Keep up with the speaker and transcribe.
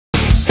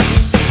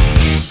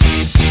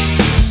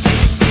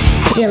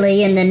Chilli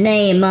in the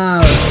name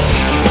of.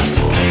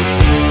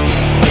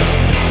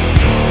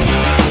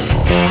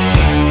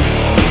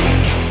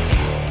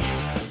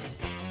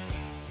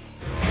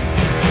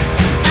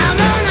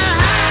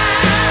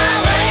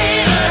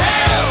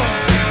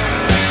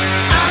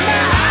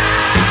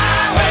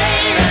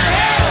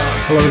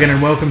 Hello again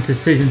and welcome to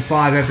Season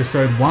 5,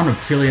 Episode 1 of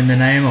Chilli In The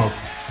Name of.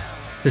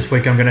 This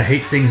week I'm going to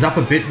heat things up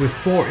a bit with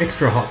 4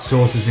 extra hot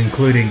sauces,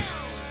 including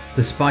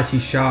the Spicy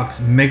Sharks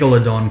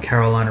Megalodon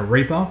Carolina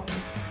Reaper,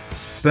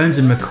 Burns &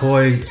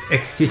 McCoy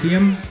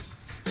Exitium,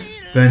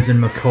 Burns &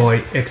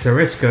 McCoy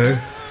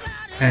Exhorresco,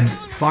 and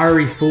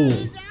Fiery Fool.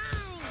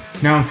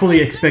 Now I'm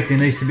fully expecting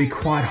these to be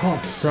quite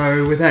hot,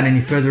 so without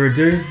any further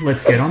ado,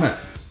 let's get on it.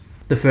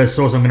 The first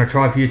sauce I'm going to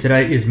try for you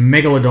today is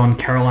Megalodon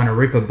Carolina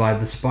Reaper by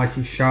the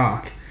Spicy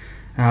Shark.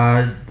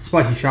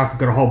 Spicy Shark have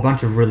got a whole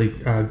bunch of really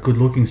good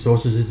looking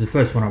sauces. This is the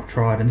first one I've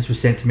tried, and this was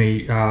sent to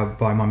me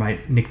by my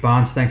mate Nick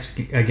Barnes. Thanks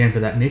again for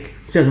that, Nick.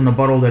 It says on the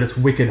bottle that it's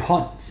wicked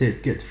hot, so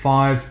it gets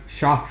 5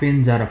 shark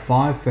fins out of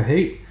 5 for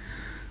heat.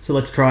 So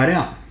let's try it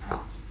out.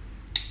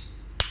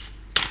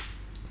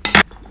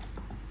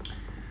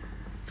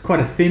 It's quite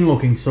a thin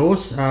looking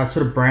sauce, sort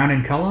of brown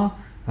in colour.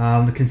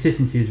 The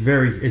consistency is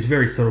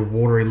very sort of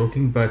watery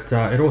looking, but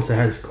it also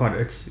has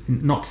it's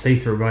not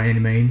see-through by any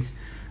means.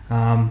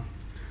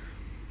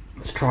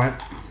 Let's try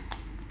it.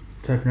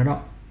 Let's open it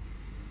up.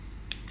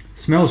 It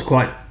smells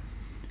quite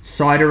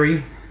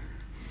cidery.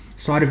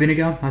 Cider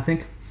vinegar, I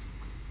think.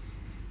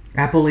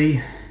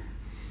 Appley.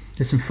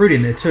 There's some fruit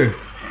in there too.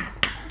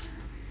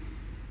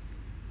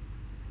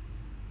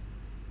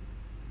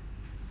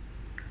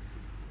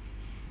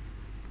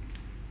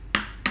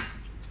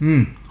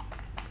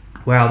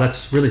 Wow,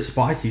 that's really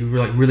spicy.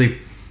 Like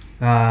really,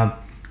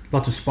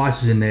 lots of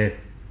spices in there.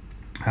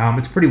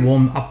 It's pretty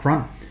warm up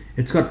front.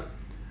 It's got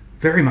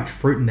very much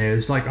fruit in there.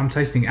 It's like I'm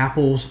tasting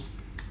apples.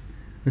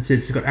 That's it.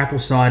 It's got apple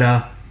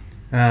cider,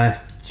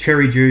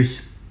 cherry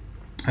juice,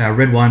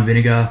 red wine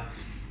vinegar,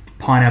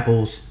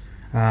 pineapples,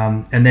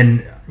 and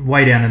then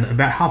way down,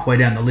 about halfway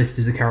down the list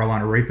is the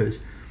Carolina Reapers.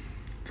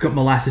 It's got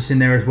molasses in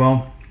there as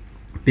well,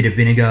 a bit of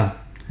vinegar,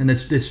 and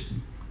it's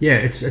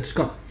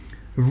got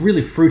a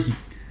really fruity,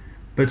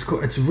 but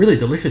it's a really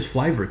delicious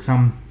flavor. It's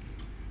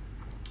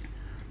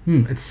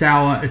it's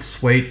sour, it's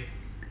sweet,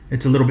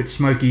 it's a little bit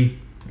smoky.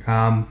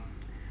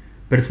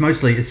 But it's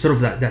sort of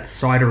that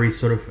cidery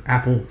sort of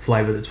apple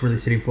flavour that's really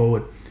sitting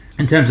forward.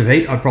 In terms of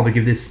heat, I'd probably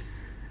give this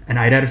an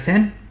 8 out of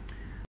 10.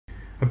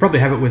 I'd probably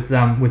have it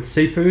with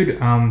seafood.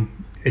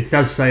 It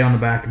does say on the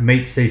back,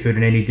 meat, seafood,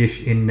 and any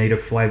dish in need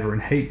of flavour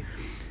and heat.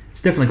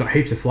 It's definitely got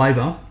heaps of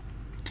flavour,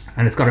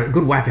 and it's got a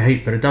good whack of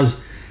heat, but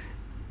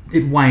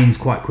it wanes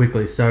quite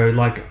quickly. So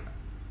like,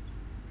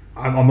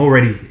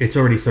 it's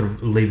already sort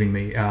of leaving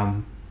me.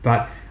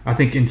 But I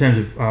think in terms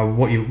of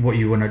what you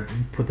want to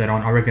put that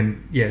on, I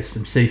reckon, yeah,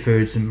 some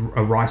seafood,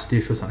 a rice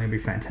dish or something would be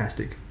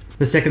fantastic.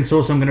 The second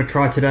sauce I'm going to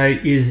try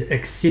today is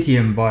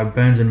Exitium by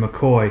Burns &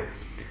 McCoy.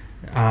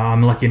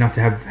 I'm lucky enough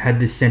to have had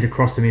this sent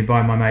across to me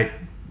by my mate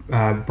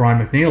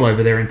Brian McNeil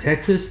over there in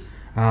Texas.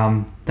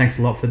 Thanks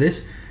a lot for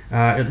this.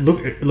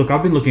 Look,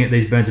 I've been looking at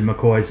these Burns &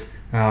 McCoys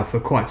for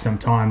quite some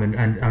time,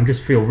 and I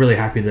just feel really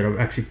happy that I've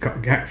actually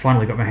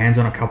finally got my hands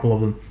on a couple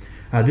of them.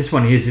 This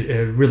one is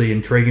a really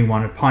intriguing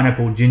one, a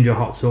pineapple ginger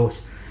hot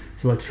sauce.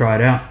 So let's try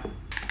it out.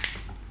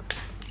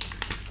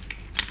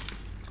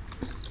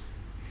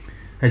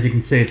 As you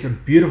can see, it's a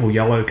beautiful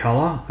yellow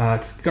colour.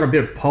 It's got a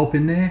bit of pulp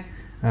in there.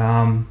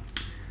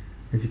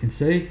 As you can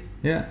see,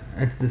 yeah,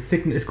 the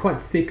thickness is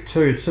quite thick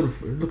too. It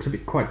looks a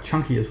bit quite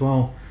chunky as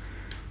well.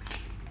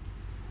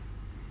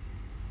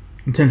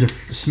 In terms of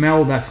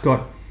smell, that's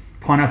got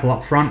pineapple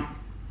up front.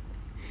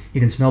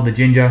 You can smell the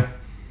ginger,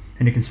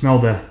 and you can smell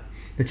the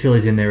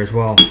chilies in there as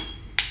well.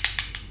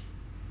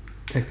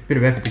 Takes a bit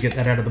of effort to get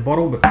that out of the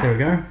bottle, but there we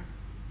go.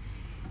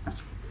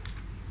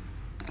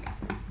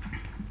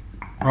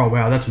 Oh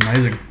wow, that's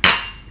amazing.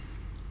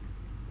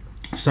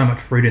 So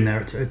much fruit in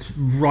there. It's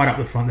right up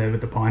the front there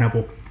with the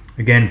pineapple.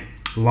 Again,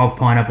 love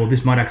pineapple.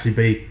 This might actually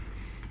be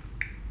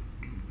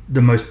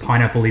the most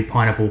pineapple-y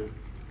pineapple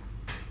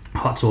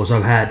hot sauce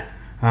I've had.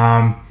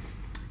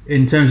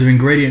 In terms of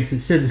ingredients, it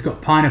says it's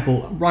got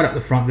pineapple right up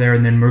the front there,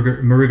 and then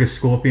Moruga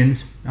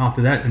scorpions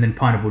after that, and then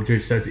pineapple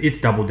juice. So it's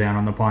doubled down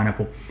on the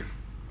pineapple.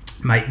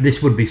 Mate,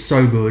 this would be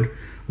so good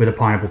with a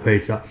pineapple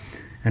pizza.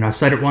 And I've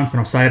said it once and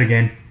I'll say it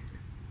again.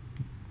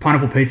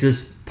 Pineapple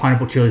pizzas,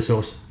 pineapple chili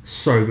sauce,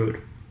 so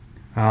good.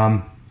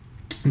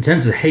 In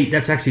terms of heat,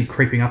 that's actually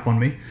creeping up on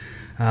me.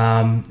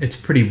 It's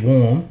pretty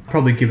warm.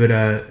 Probably give it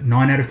a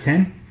 9 out of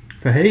 10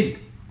 for heat.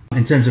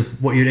 In terms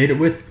of what you'd eat it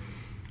with,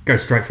 go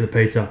straight for the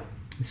pizza.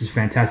 This is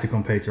fantastic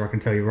on pizza, I can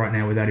tell you right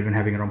now, without even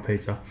having it on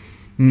pizza.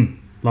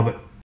 Love it.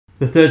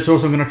 The third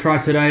sauce I'm going to try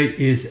today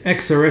is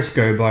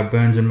Exhorresco by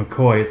Burns &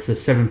 McCoy. It's a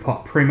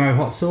 7-pot Primo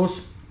hot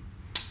sauce.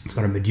 It's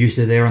got a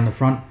Medusa there on the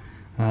front,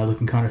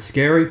 looking kind of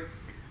scary.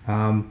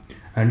 And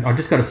I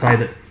just got to say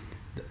that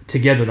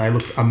together they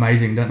look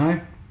amazing, don't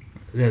they?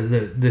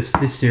 This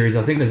series,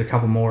 I think there's a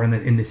couple more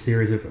in this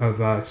series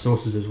of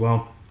sauces as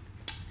well.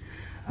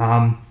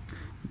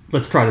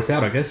 Let's try this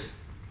out, I guess.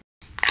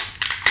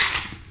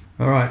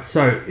 Alright,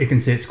 so you can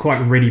see it's quite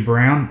reddy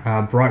brown,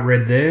 bright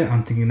red there.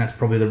 I'm thinking that's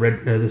probably the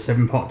red, the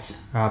 7 Pots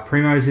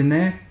Primos in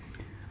there.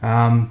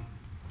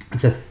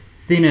 It's a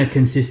thinner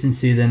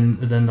consistency than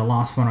the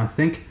last one, I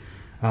think.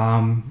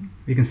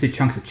 You can see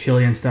chunks of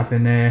chili and stuff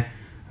in there.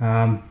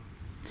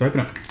 Let's open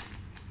it.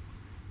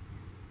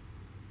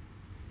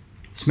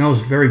 It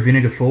smells very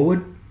vinegar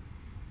forward.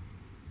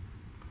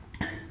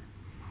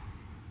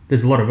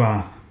 There's a lot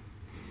of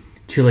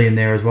chili in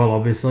there as well,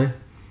 obviously. It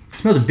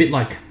smells a bit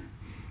like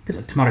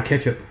tomato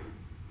ketchup.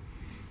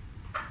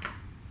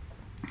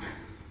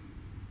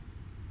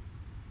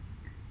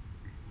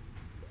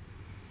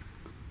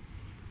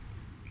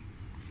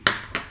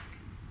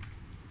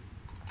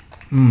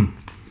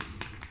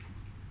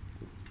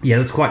 Yeah,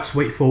 that's quite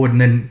sweet forward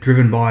and then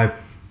driven by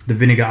the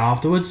vinegar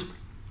afterwards.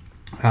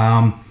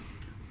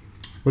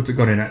 What's it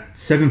got in it?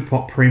 7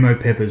 Pot Primo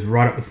peppers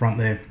right up the front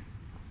there.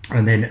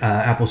 And then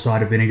apple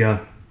cider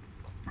vinegar,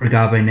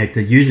 agave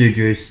nectar, yuzu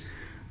juice,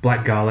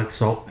 black garlic,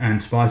 salt,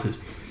 and spices.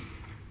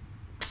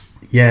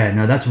 Yeah,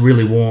 no, that's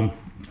really warm.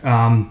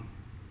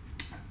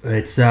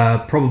 It's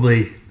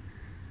probably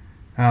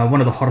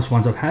one of the hottest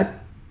ones I've had.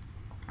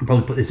 I'll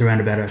probably put this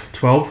around about a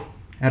 12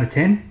 out of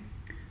 10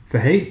 for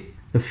heat.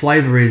 The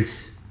flavour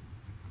is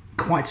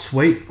quite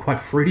sweet, quite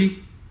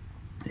fruity,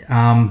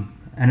 and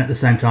at the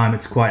same time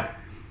it's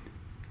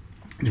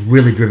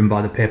really driven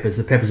by the peppers.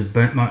 The peppers have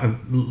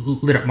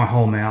lit up my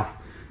whole mouth.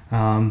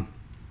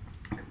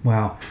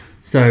 Wow.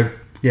 So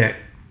yeah,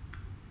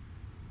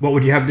 what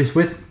would you have this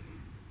with?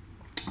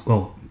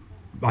 Well,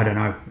 I don't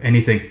know,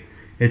 anything.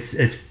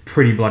 It's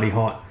pretty bloody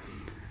hot.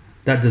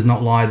 That does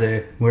not lie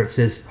there where it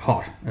says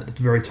hot at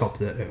the very top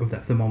of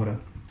that thermometer.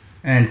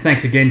 And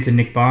thanks again to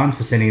Nick Barnes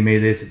for sending me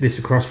this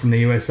across from the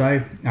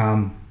USA.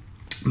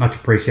 Much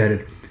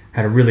appreciated.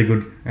 Had a really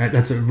good,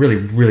 that's a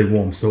really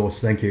warm sauce,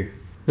 thank you.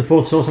 The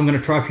fourth sauce I'm going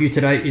to try for you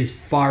today is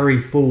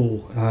Fiery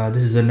Fool.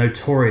 This is a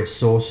notorious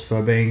sauce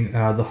for being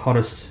one of the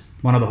hottest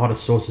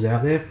sauces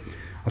out there.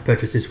 I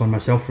purchased this one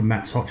myself from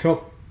Matt's Hot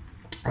Shop.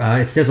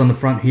 It says on the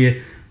front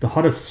here, the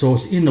hottest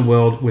sauce in the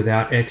world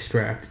without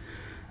extract.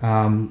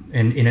 And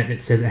in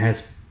it says it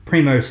has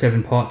Primo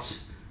 7 Pots,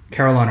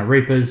 Carolina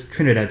Reapers,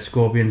 Trinidad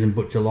Scorpions, and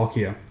Butcher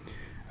Lockyer.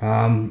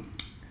 The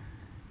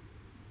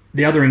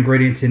other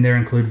ingredients in there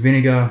include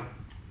vinegar,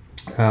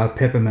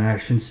 pepper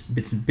mash, and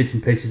bits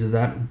and pieces of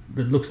that.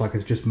 It looks like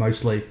it's just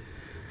mostly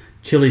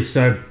chilies,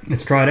 so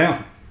let's try it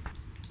out.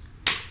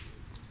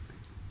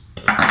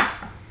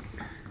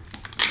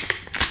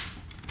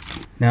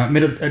 Now,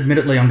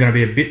 admittedly, I'm going to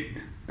be a bit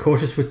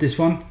cautious with this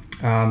one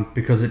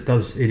because it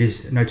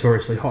is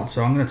notoriously hot.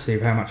 So I'm going to see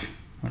how much.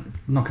 I'm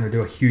not going to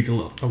do a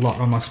lot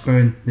on my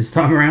spoon this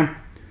time around.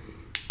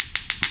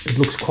 It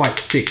looks quite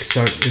thick,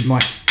 so it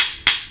might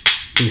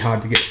be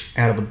hard to get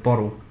out of the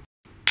bottle.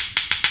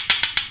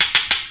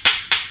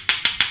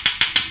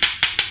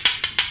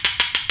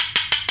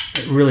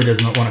 It really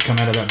does not want to come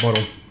out of that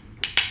bottle.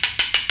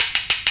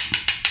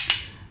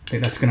 I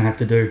think that's going to have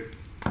to do.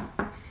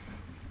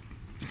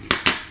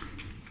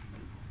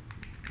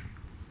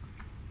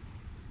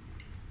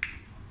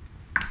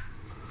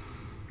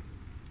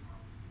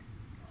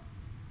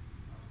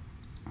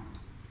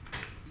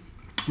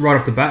 Right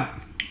off the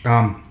bat,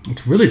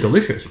 it's really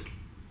delicious.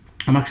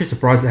 I'm actually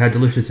surprised at how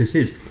delicious this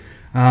is.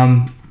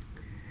 Even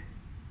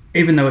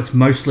though it's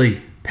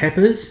mostly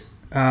peppers,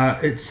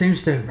 it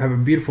seems to have a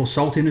beautiful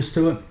saltiness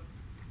to it,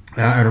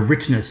 and a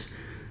richness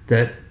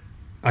that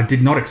I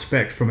did not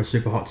expect from a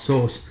super hot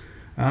sauce.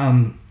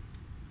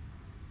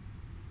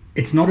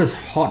 It's not as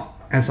hot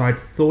as I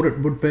thought it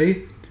would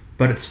be,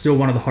 but it's still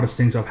one of the hottest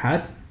things I've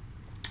had.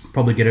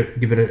 Probably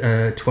give it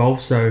a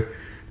 12, so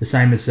the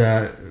same as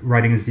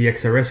rating as the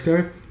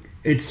Exhorresco.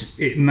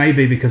 It may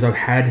be because I've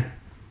had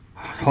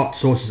hot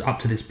sauces up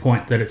to this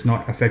point that it's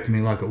not affecting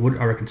me like it would.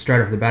 I reckon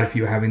straight off the bat, if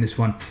you were having this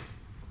one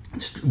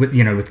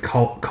with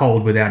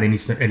cold without any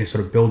sort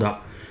of build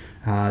up,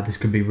 this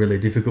could be really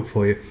difficult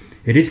for you.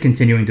 It is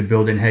continuing to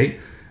build in heat.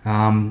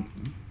 I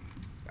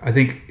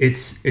think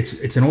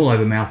it's an all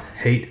over mouth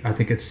heat. I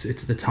think it's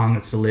the tongue,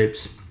 it's the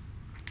lips,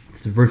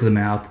 it's the roof of the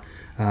mouth,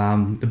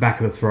 the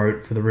back of the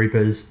throat for the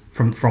Reapers,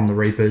 from the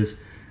Reapers.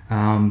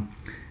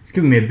 It's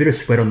giving me a bit of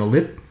sweat on the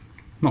lip,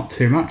 not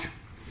too much.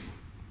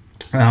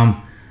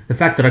 The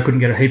fact that I couldn't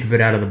get a heap of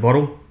it out of the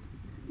bottle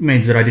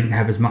means that I didn't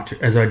have as much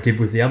as I did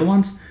with the other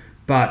ones.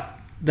 But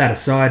that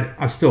aside,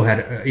 I still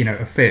had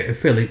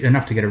fairly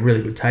enough to get a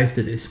really good taste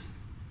of this.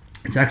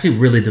 It's actually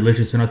really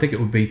delicious, and I think it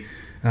would be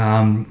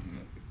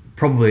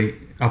probably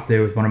up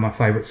there with one of my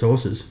favourite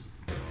sauces.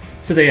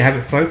 So there you have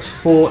it, folks.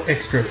 4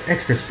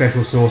 extra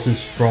special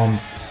sauces from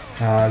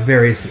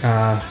various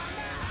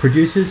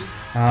producers.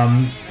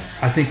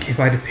 I think if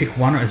I had to pick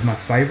one as my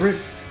favourite,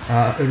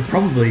 it would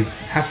probably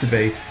have to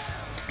be,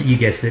 you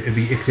guessed it, it'd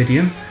be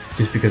Exitium,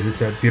 just because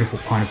it's a beautiful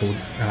pineapple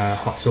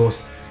hot sauce,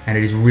 and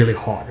it is really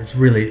hot. It's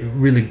really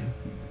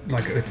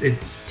like it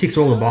ticks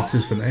all the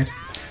boxes for me.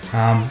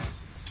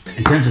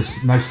 In terms of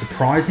most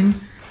surprising,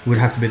 it would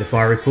have to be the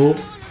Fiery Fool.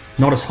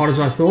 Not as hot as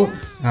I thought.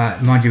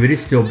 Mind you, it is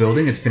still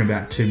building. It's been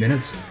about 2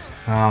 minutes,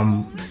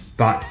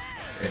 but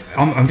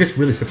I'm just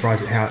really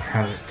surprised at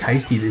how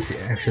tasty this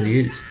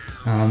actually is.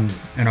 And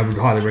I would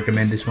highly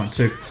recommend this one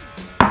too.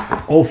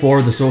 All 4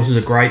 of the sauces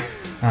are great,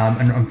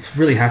 and I'm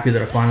really happy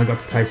that I finally got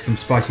to taste some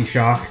spicy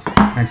shark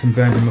and some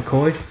Burns and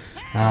McCoy.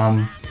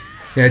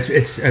 Yeah,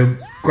 it's a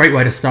great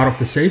way to start off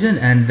the season,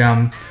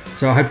 and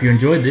so I hope you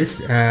enjoyed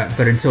this.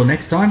 But until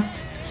next time,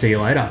 see you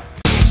later.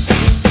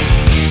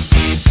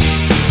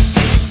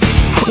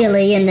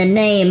 Chilli in the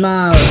name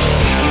of.